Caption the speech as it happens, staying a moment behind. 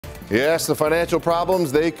Yes, the financial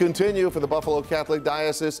problems, they continue for the Buffalo Catholic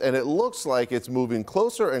Diocese, and it looks like it's moving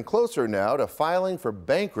closer and closer now to filing for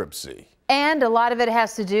bankruptcy. And a lot of it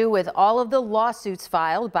has to do with all of the lawsuits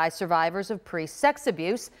filed by survivors of priest sex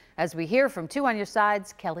abuse, as we hear from 2 on Your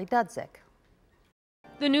Side's Kelly Dudzik.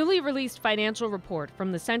 The newly released financial report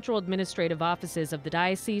from the Central Administrative Offices of the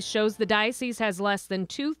Diocese shows the diocese has less than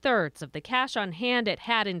 2/3 of the cash on hand it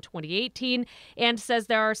had in 2018 and says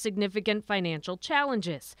there are significant financial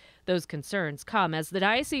challenges. Those concerns come as the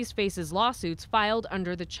diocese faces lawsuits filed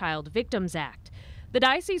under the Child Victims Act. The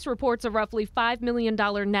diocese reports a roughly $5 million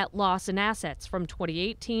net loss in assets from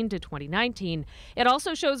 2018 to 2019. It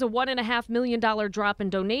also shows a $1.5 million drop in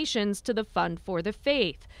donations to the Fund for the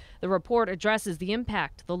Faith. The report addresses the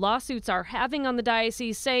impact the lawsuits are having on the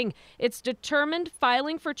diocese, saying it's determined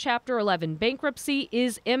filing for Chapter 11 bankruptcy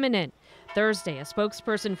is imminent. Thursday, a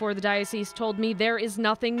spokesperson for the diocese told me there is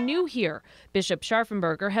nothing new here. Bishop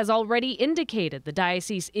Scharfenberger has already indicated the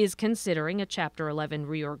diocese is considering a Chapter 11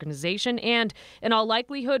 reorganization and, in all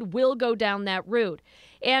likelihood, will go down that route.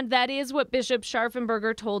 And that is what Bishop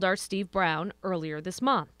Scharfenberger told our Steve Brown earlier this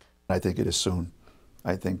month. I think it is soon.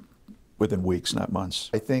 I think within weeks, not months.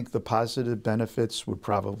 I think the positive benefits would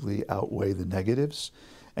probably outweigh the negatives.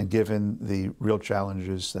 And given the real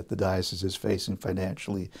challenges that the diocese is facing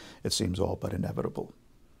financially, it seems all but inevitable.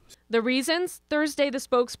 The reasons? Thursday, the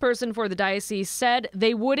spokesperson for the diocese said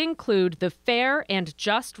they would include the fair and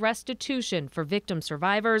just restitution for victim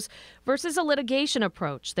survivors versus a litigation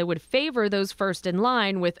approach that would favor those first in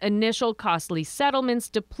line with initial costly settlements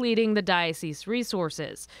depleting the diocese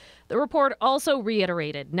resources. The report also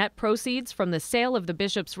reiterated net proceeds from the sale of the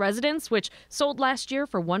bishop's residence, which sold last year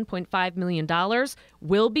for $1.5 million,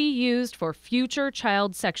 will be used for future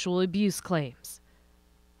child sexual abuse claims.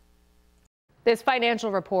 This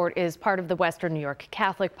financial report is part of the Western New York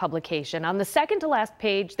Catholic publication. On the second to last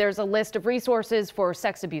page, there's a list of resources for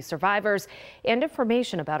sex abuse survivors and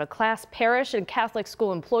information about a class parish and Catholic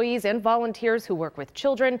school employees and volunteers who work with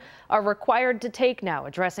children are required to take now,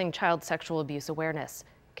 addressing child sexual abuse awareness.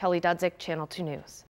 Kelly Dudzik, Channel 2 News.